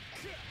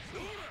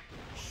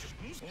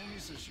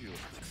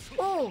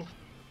 Oh!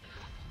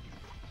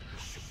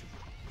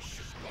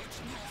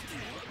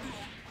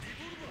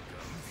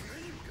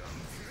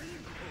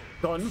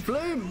 Gun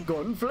flame!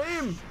 Gun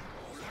flame!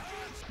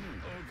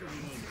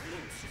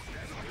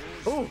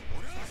 Oh!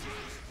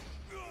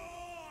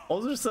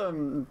 Those are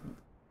some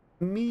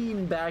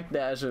mean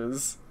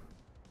backdashes.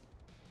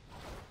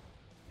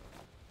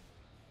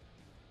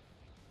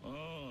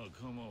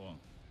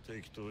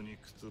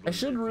 I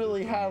should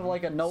really have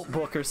like a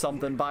notebook or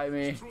something by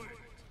me.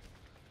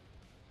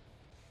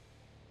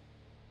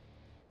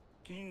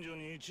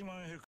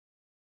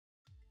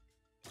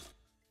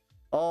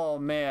 Oh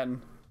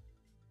man.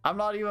 I'm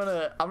not even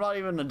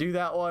gonna do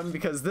that one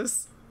because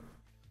this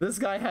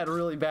guy had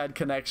really bad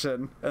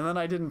connection and then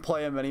I didn't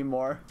play him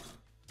anymore.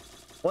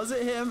 Was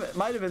it him? It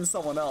might have been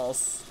someone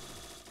else.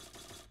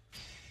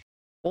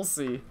 We'll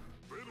see.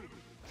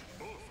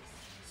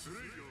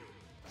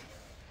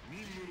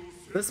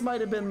 This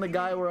might have been the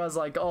guy where I was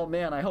like, oh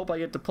man, I hope I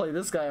get to play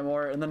this guy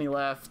more, and then he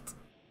left.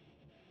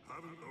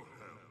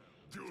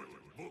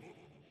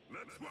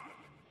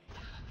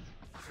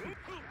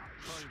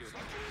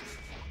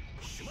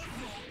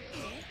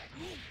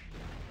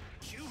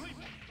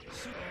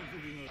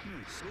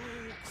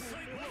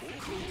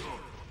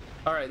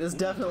 Alright, this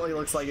definitely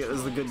looks like it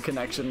was the good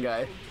connection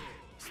guy.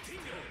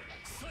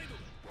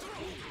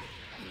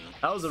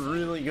 That was a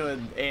really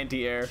good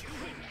anti-air.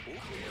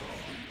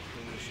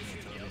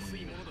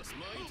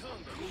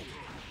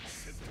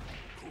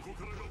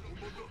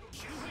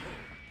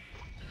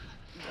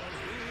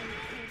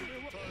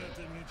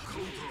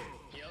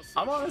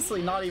 I'm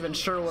honestly not even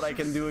sure what I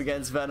can do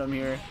against Venom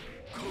here.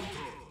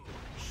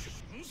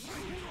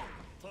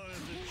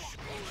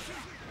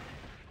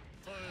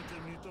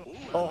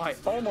 Oh, I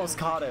almost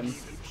caught him.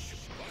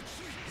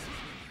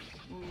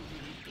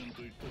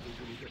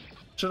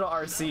 Should've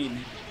RC'd.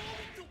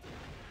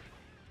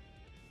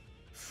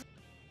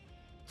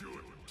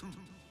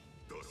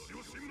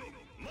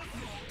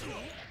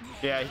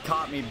 Yeah, he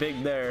caught me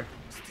big there.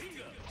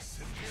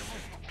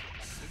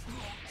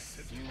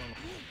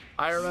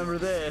 I remember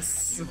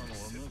this.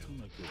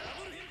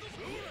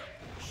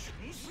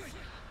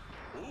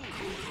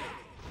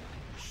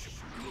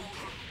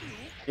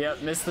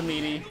 Yep, missed the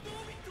meaty.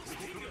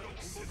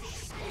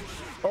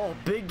 Oh,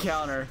 big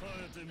counter.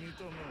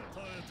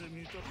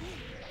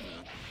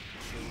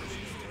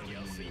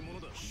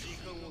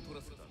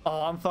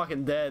 Oh, I'm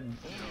fucking dead.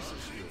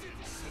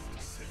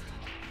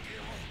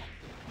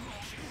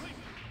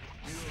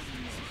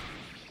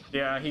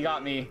 Yeah, he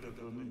got me.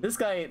 This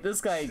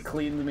guy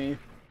cleaned me.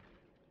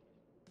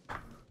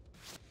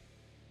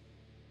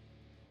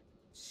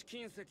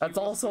 That's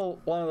also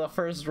one of the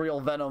first real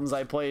Venoms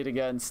I played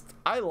against.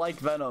 I like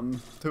Venom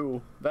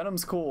too.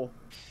 Venom's cool.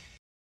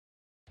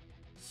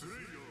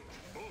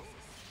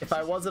 If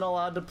I wasn't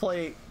allowed to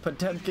play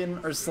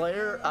Potemkin or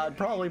Slayer, I'd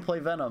probably play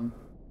Venom.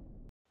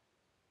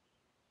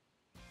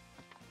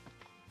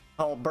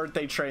 Oh,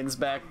 birthday train's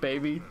back,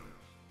 baby.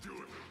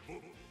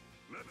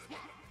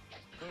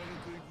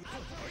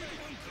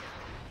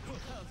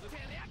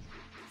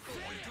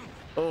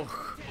 Oh.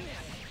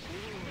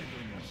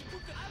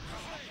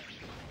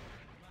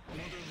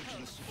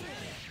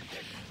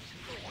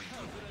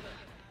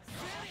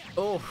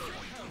 Oh.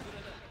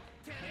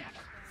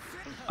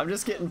 I'm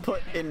just getting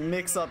put in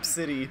mix-up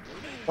city.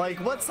 Like,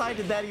 what side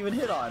did that even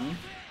hit on?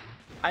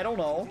 I don't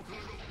know.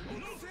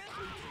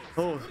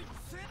 Oh.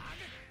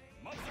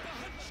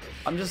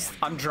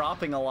 I'm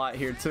dropping a lot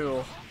here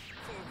too.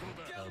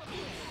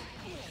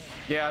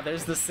 Yeah,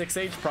 there's the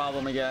 6H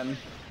problem again.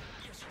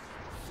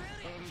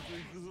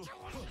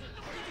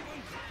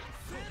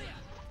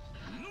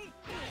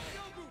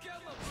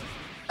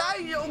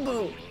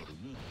 Yobu!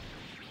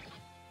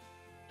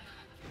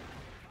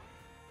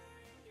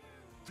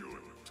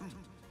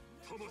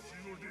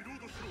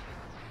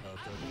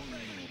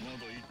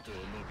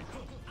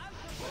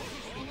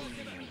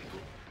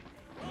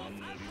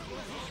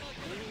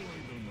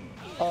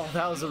 Oh,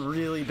 that was a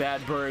really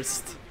bad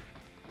burst.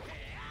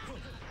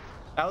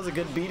 That was a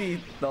good BD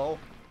though.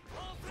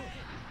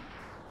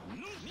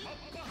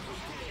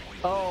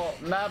 Oh,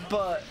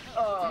 Mappa.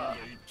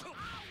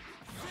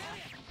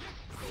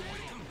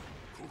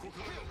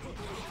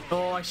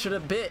 Oh, I should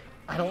have bit.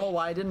 I don't know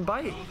why I didn't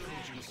bite.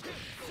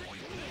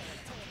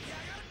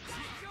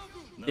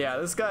 Yeah,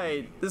 this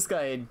guy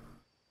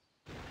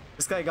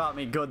got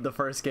me good the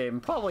first game.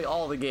 Probably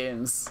all the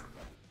games.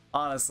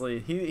 Honestly,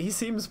 he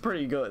seems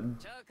pretty good.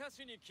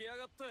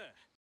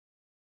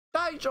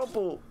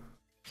 Daijoubu!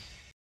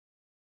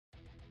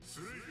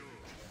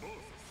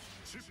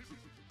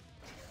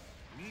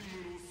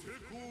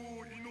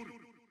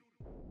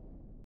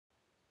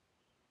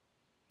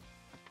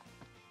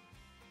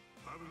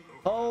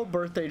 Oh,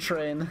 birthday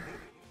train.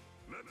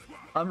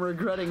 I'm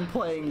regretting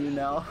playing you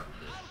now.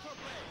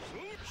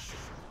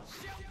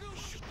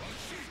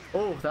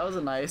 Oh, that was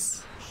a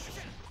nice.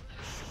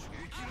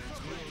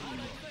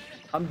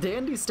 I'm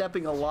dandy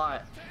stepping a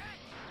lot,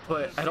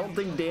 but I don't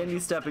think dandy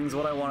stepping is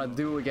what I want to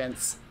do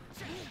against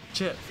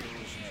Chip.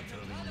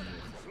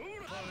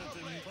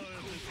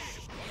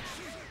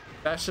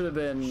 That should have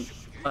been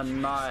a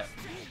not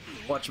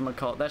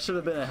whatchamacallit. That should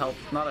have been a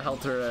not a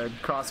helter, a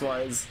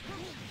crosswise.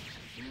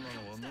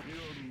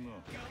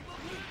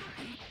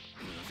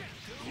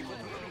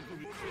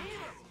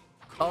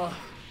 Oh,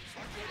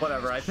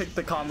 whatever. I picked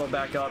the combo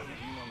back up.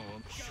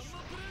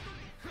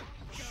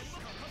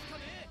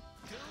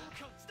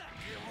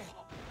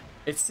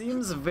 It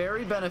seems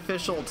very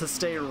beneficial to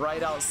stay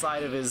right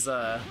outside of his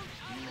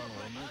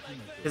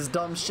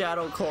dumb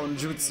shadow clone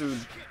jutsu.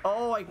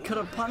 Oh, I could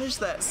have punished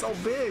that so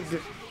big.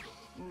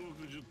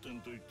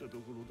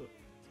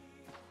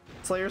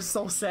 Slayer's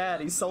so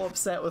sad. He's so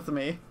upset with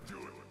me.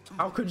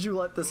 How could you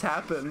let this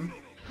happen?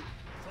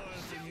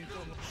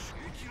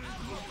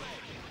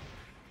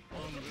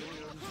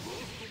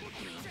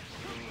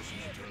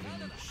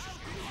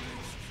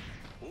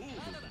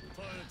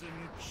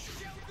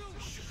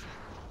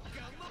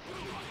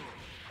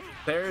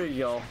 There you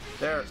go.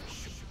 There.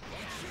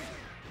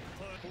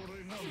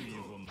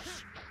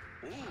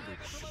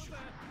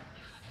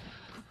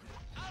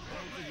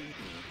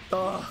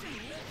 Ugh.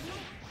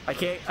 I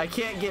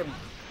can't get.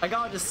 I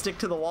gotta just stick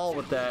to the wall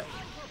with that.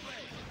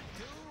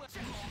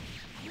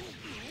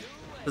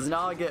 Cause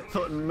now I get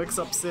put in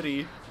mix-up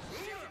city.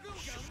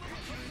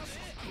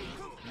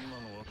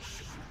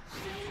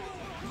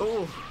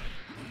 Oh.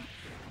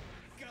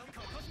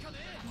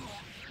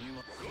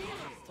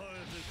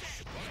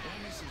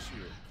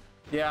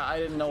 Yeah, I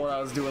didn't know what I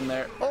was doing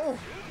there. Oh!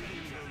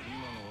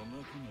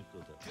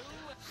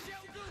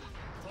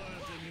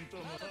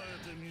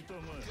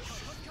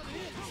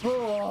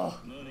 Oh!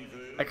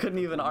 I couldn't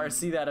even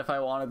RC that if I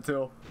wanted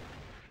to.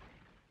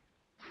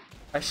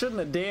 I shouldn't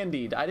have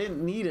dandied. I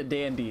didn't need a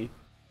dandy.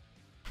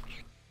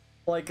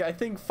 Like, I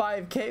think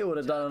 5k would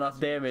have done enough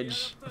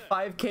damage.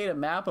 5k to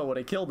Mappa would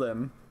have killed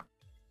him.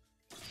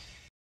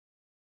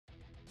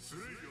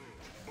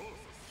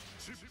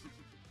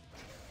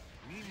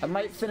 I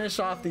might finish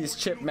off these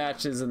chip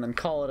matches and then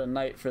call it a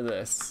night for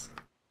this.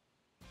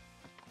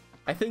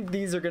 I think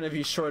these are gonna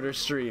be shorter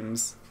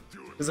streams.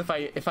 Because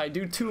if I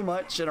do too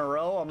much in a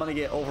row, I'm gonna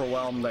get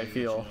overwhelmed, I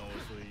feel.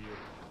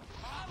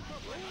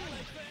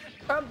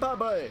 That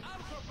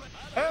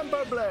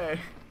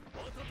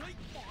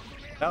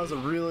was a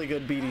really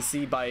good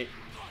BDC bite.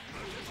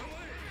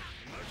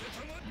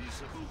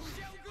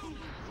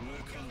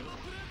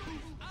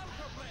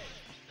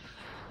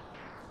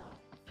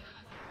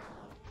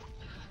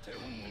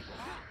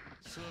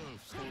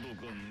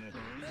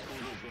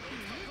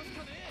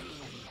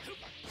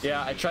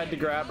 Yeah, I tried to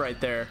grab right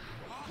there.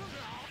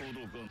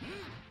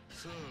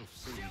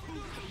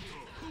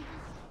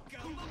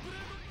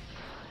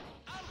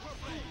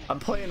 I'm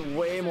playing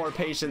way more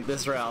patient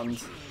this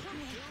round.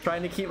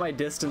 Trying to keep my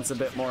distance a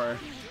bit more.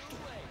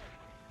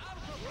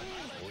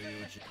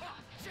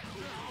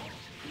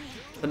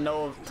 To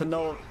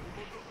know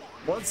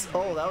what's.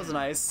 Oh, that was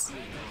nice.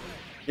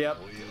 Yep.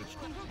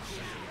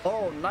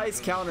 Oh, nice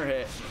counter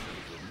hit.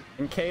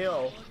 And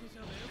KO.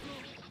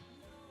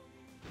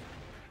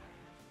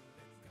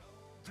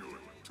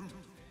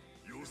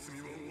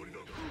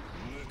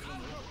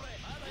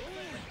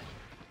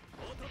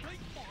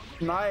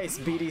 Nice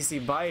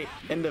BDC bite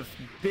into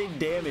big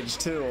damage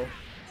too.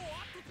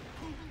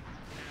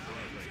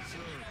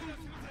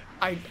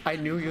 I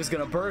knew he was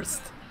gonna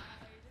burst.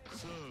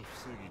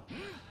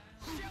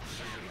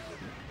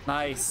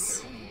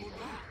 Nice.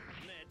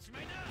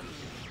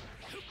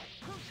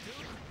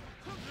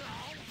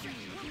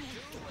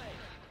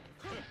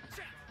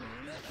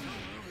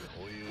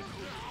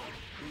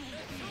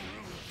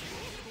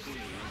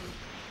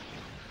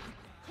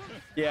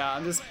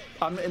 Yeah,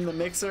 I'm in the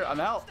mixer.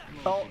 I'm out.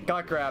 Oh,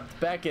 got grabbed.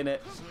 Back in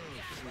it.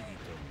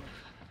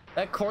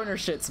 That corner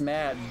shit's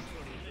mad.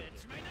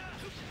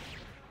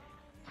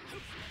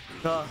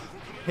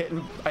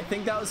 Hitting. I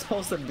think that was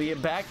supposed to be a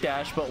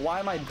backdash, but why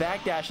am I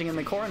backdashing in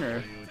the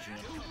corner?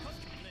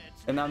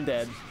 And I'm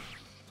dead.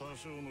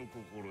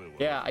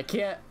 Yeah, I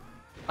can't.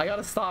 I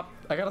gotta stop.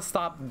 I gotta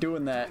stop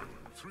doing that.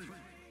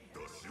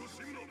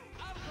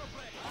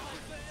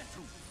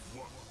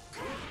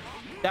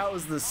 That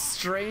was the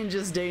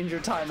strangest danger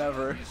time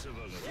ever.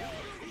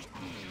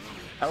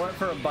 I went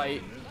for a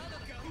bite.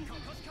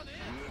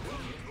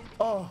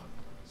 Oh.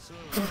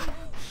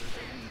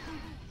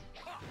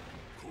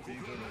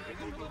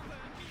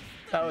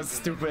 That was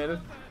stupid.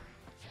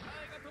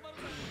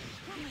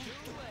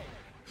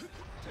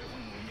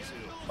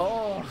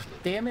 Oh,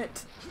 damn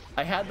it.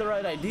 I had the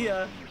right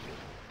idea.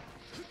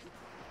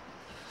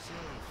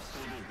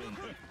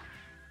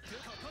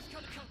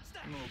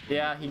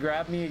 Yeah, he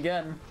grabbed me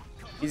again.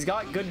 He's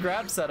got good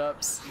grab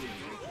setups.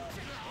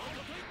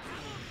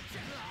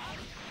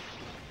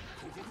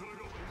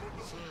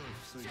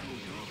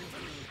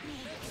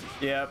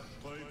 Yep.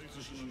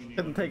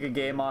 Couldn't take a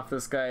game off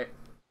this guy.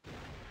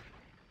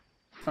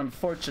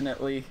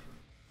 Unfortunately.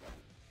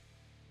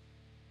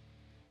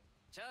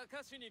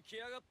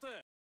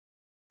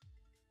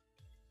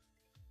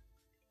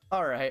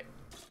 Alright.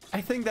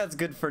 I think that's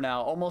good for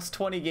now. Almost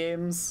 20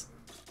 games.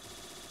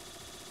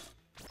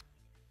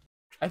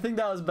 I think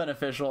that was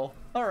beneficial.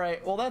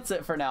 Alright, well that's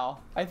it for now.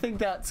 I think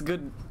that's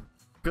good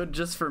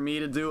just for me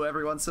to do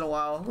every once in a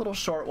while. Little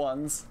short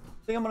ones.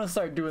 I think I'm gonna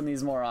start doing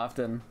these more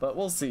often, but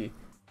we'll see.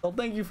 So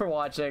thank you for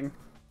watching.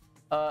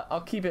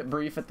 I'll keep it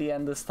brief at the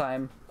end this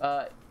time.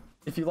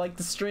 If you like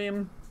the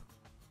stream,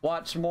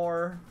 watch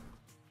more,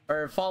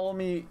 or follow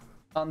me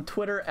on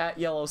Twitter at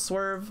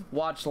YellowSwerve,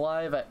 watch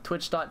live at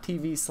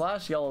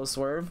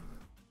twitch.tv/YellowSwerve,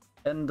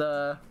 and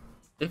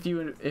if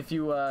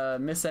you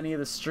miss any of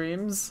the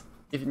streams,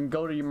 if you can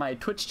go to my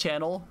Twitch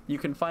channel, you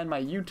can find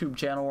my YouTube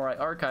channel where I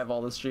archive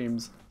all the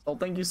streams. So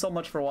thank you so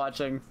much for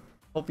watching.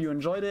 Hope you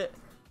enjoyed it.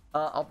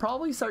 I'll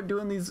probably start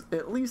doing these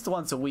at least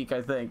once a week,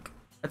 I think.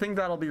 I think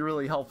that'll be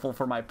really helpful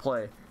for my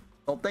play.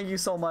 So thank you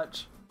so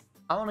much.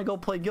 I want to go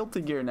play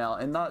Guilty Gear now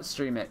and not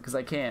stream it because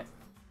I can't.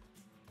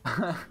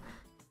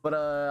 But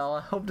I'll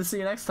hope to see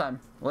you next time.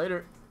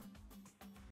 Later.